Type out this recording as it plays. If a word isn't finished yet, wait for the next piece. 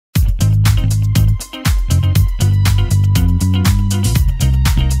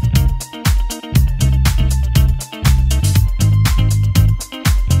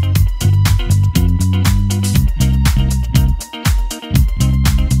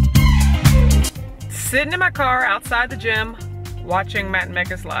sitting in my car outside the gym watching Matt and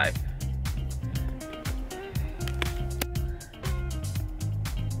Mega's live.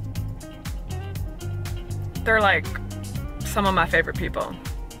 They're like some of my favorite people.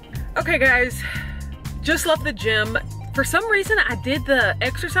 Okay guys, just left the gym. For some reason I did the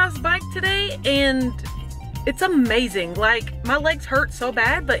exercise bike today and it's amazing. Like, my legs hurt so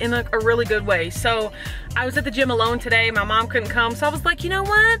bad, but in a really good way. So I was at the gym alone today. My mom couldn't come. So I was like, you know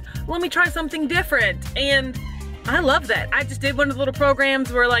what? Let me try something different. And I love that. I just did one of the little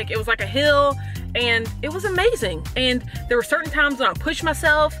programs where like, it was like a hill and it was amazing. And there were certain times when I pushed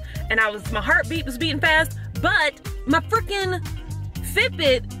myself and my heartbeat was beating fast, but my freaking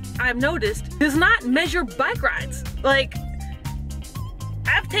Fitbit, I've noticed, does not measure bike rides. Like,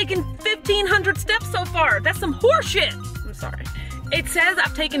 I've taken 1,500 steps so far. That's some horseshit. I'm sorry. It says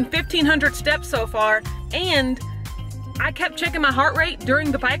I've taken 1,500 steps so far, and I kept checking my heart rate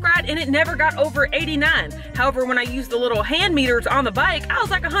during the bike ride, and it never got over 89. However, when I used the little hand meters on the bike, I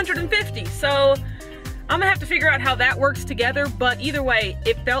was like 150. So I'm gonna have to figure out how that works together, but either way,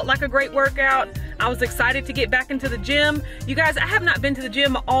 it felt like a great workout. I was excited to get back into the gym. You guys, I have not been to the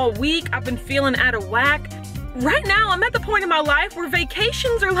gym all week. I've been feeling out of whack. Right now, I'm at the point in my life where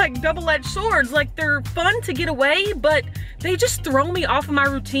vacations are like double-edged swords. Like, they're fun to get away, but they just throw me off of my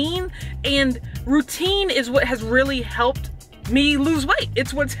routine. And routine is what has really helped me lose weight.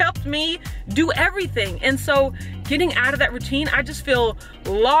 It's what's helped me do everything. And so getting out of that routine, I just feel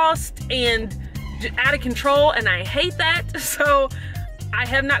lost and out of control, and I hate that. So I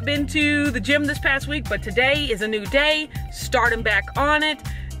have not been to the gym this past week, but today is a new day, starting back on it.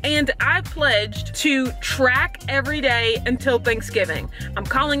 And I pledged to track every day until Thanksgiving. I'm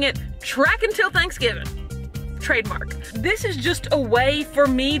calling it Track Until Thanksgiving. Trademark. This is just a way for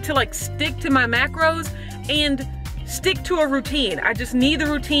me to like stick to my macros and stick to a routine. I just need the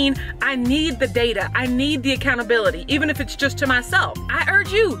routine. I need the data. I need the accountability, even if it's just to myself. I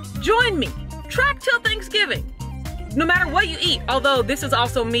urge you, join me. Track till Thanksgiving. No matter what you eat. Although this is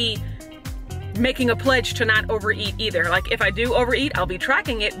also me making a pledge to not overeat either. Like, if I do overeat, I'll be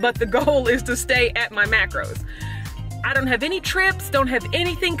tracking it, but the goal is to stay at my macros. I don't have any trips, don't have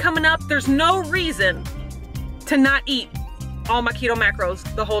anything coming up. There's no reason to not eat all my keto macros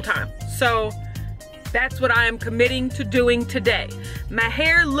the whole time. So that's what I am committing to doing today. My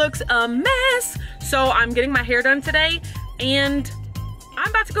hair looks a mess, so I'm getting my hair done today, and I'm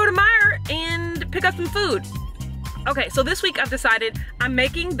about to go to Meijer and pick up some food. Okay, so this week I've decided I'm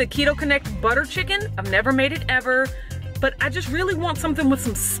making the KetoConnect butter chicken. I've never made it ever, but I just really want something with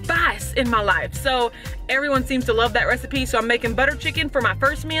some spice in my life. So everyone seems to love that recipe, so I'm making butter chicken for my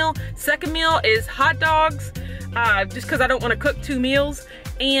first meal. Second meal is hot dogs, just because I don't want to cook 2 meals.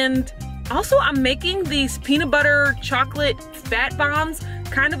 And also I'm making these peanut butter chocolate fat bombs,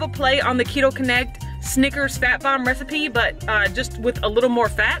 kind of a play on the KetoConnect Snickers fat bomb recipe, but just with a little more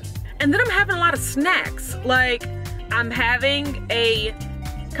fat. And then I'm having a lot of snacks. Like, I'm having a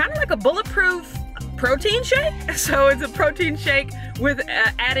kind of like a bulletproof protein shake. So it's a protein shake with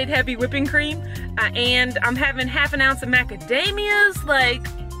added heavy whipping cream. And I'm having half an ounce of macadamias. Like,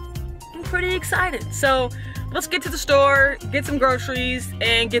 I'm pretty excited. So let's get to the store, get some groceries,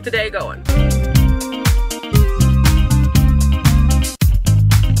 and get the day going.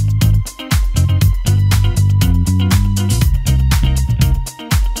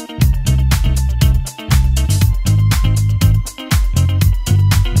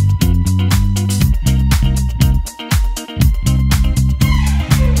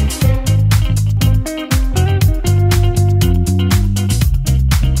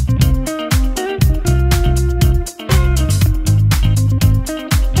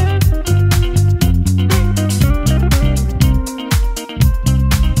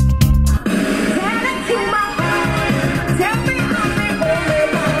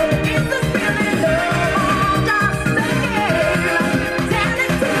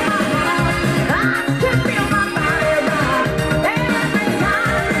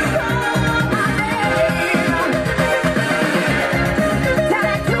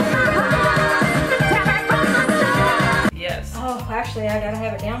 Actually, I gotta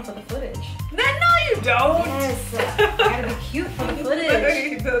have it down for the footage. No, you don't. Yes, I gotta be cute for the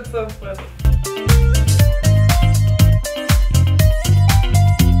footage. That's so funny.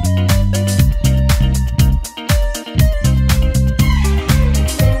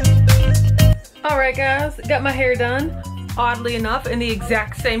 Alright guys, got my hair done. Oddly enough, in the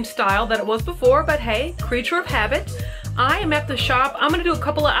exact same style that it was before, but hey, creature of habit. I am at the shop. I'm gonna do a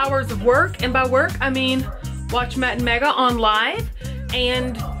couple of hours of work, and by work, I mean watch Matt and Mega on live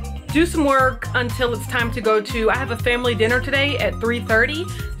and do some work until it's time to go to, I have a family dinner today at 3:30.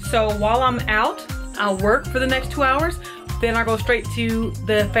 So while I'm out, I'll work for the next 2 hours, then I'll go straight to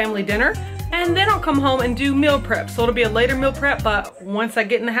the family dinner, and then I'll come home and do meal prep. So it'll be a later meal prep, but once I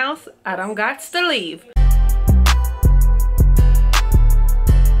get in the house, I don't got to leave.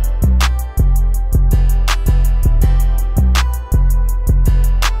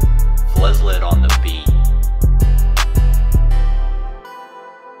 Fleslit on the beat.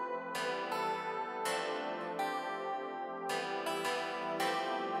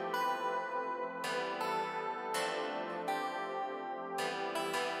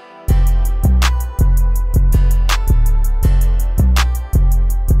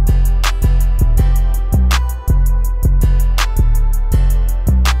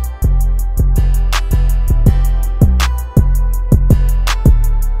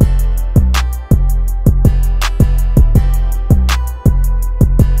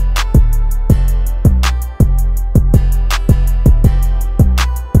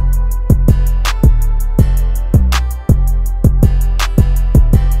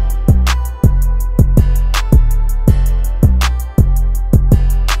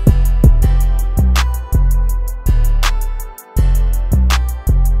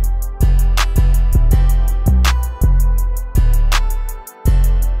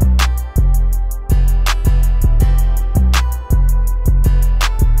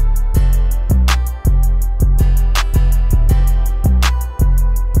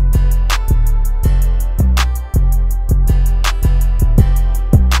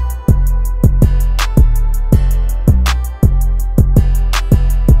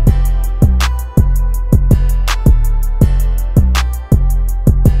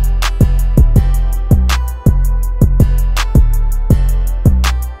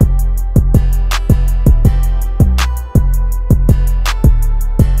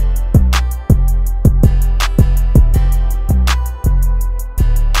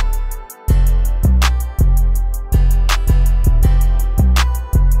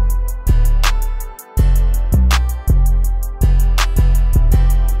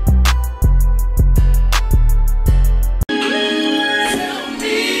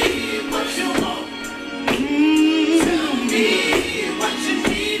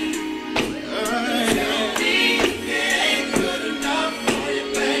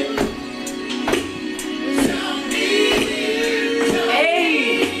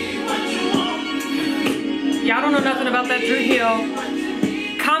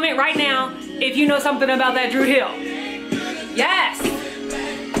 Comment right now if you know something about that Drew Hill. Yes!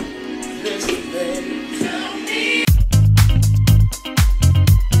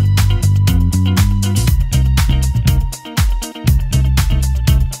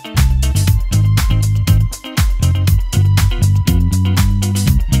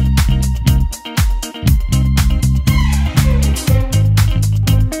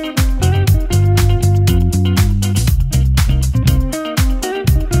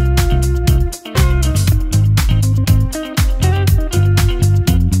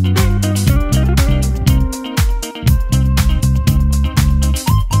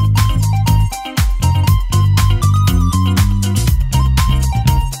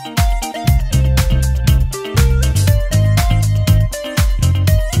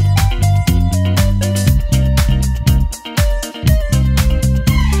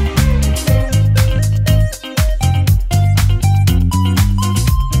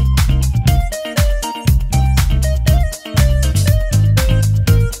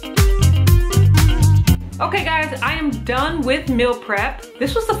 Okay guys, I am done with meal prep.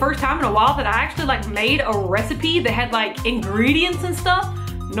 This was the first time in a while that I actually like made a recipe that had like ingredients and stuff.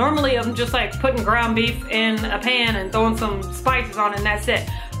 Normally I'm just like putting ground beef in a pan and throwing some spices on it and that's it.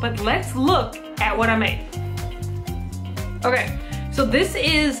 But let's look at what I made. Okay, so this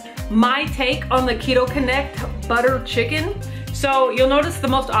is my take on the KetoConnect butter chicken. So you'll notice the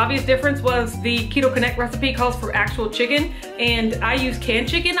most obvious difference was the KetoConnect recipe calls for actual chicken and I use canned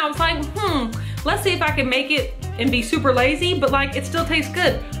chicken. I was like, let's see if I can make it and be super lazy, but like it still tastes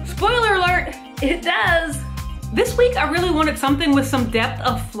good. Spoiler alert, it does. This week I really wanted something with some depth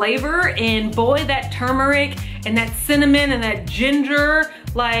of flavor, and boy, that turmeric and that cinnamon and that ginger,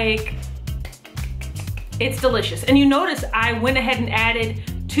 like, it's delicious. And you notice I went ahead and added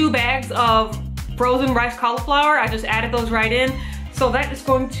 2 bags of frozen rice cauliflower. I just added those right in. So that is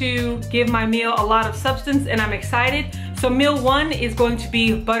going to give my meal a lot of substance and I'm excited. So meal 1 is going to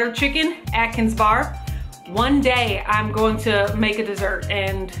be butter chicken, Atkins bar. One day I'm going to make a dessert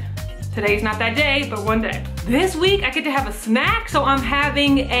and today's not that day, but one day. This week I get to have a snack, so I'm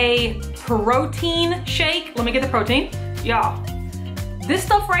having a protein shake. Let me get the protein. Y'all, this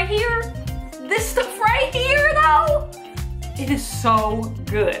stuff right here though, It is so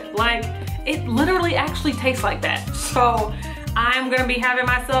good. Like, it literally actually tastes like that. So I'm gonna be having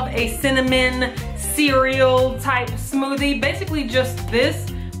myself a cinnamon cereal type smoothie. Basically just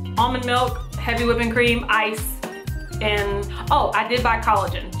this, almond milk, heavy whipping cream, ice, and oh, I did buy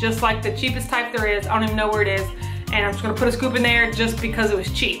collagen, just like the cheapest type there is. I don't even know where it is. And I'm just gonna put a scoop in there just because it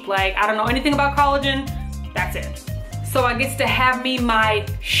was cheap. Like, I don't know anything about collagen, that's it. So I get to have me my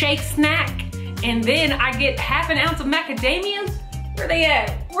shake snack, and then I get half an ounce of macadamias. Where they at?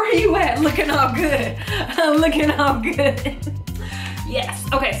 Where are you at? Looking all good. Looking all good. Yes.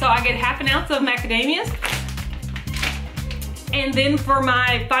 Okay, so I get half an ounce of macadamias. And then for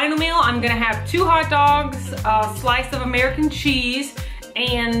my final meal, I'm gonna have 2 hot dogs, a slice of American cheese,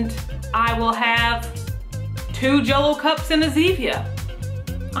 and I will have 2 Jello cups and a Zevia.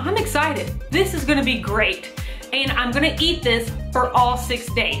 I'm excited. This is gonna be great. And I'm gonna eat this for all 6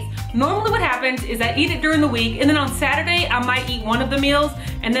 days. Normally what happens is I eat it during the week, and then on Saturday I might eat one of the meals,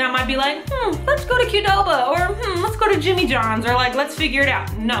 and then I might be like, let's go to Qdoba, or let's go to Jimmy John's, or like, let's figure it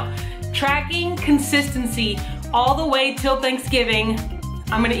out. No, tracking consistency all the way till Thanksgiving.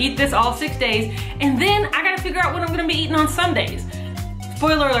 I'm gonna eat this all 6 days, and then I gotta figure out what I'm gonna be eating on Sundays.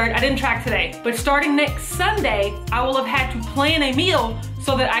 Spoiler alert, I didn't track today, but starting next Sunday, I will have had to plan a meal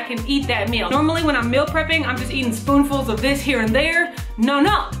so that I can eat that meal. Normally when I'm meal prepping, I'm just eating spoonfuls of this here and there.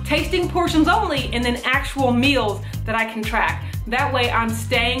 No, tasting portions only, and then actual meals that I can track. That way I'm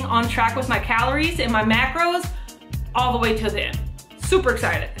staying on track with my calories and my macros all the way till the end. Super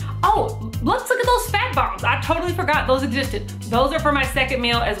excited. Oh, let's look at those fat bombs. I totally forgot those existed. Those are for my second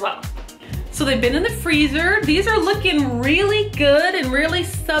meal as well. So they've been in the freezer. These are looking really good and really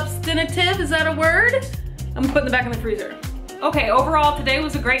substantive. Is that a word? I'm putting them back in the freezer. Okay, overall today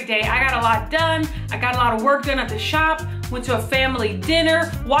was a great day. I got a lot done. I got a lot of work done at the shop, went to a family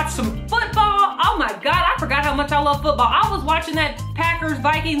dinner, watched some football. Oh my God, I forgot how much I love football. I was watching that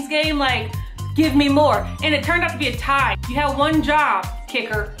Packers-Vikings game like, give me more. And it turned out to be a tie. You had one job,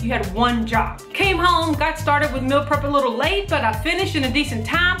 kicker. You had one job. Came home, got started with meal prep a little late, but I finished in a decent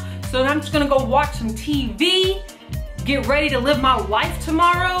time. So I'm just gonna go watch some TV, get ready to live my life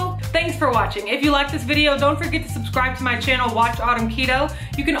tomorrow. Thanks for watching. If you like this video, don't forget to subscribe to my channel, Watch Autumn Keto.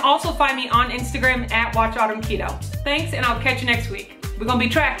 You can also find me on Instagram at watchautumnketo. Thanks, and I'll catch you next week. We're gonna be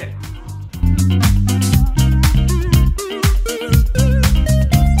tracking.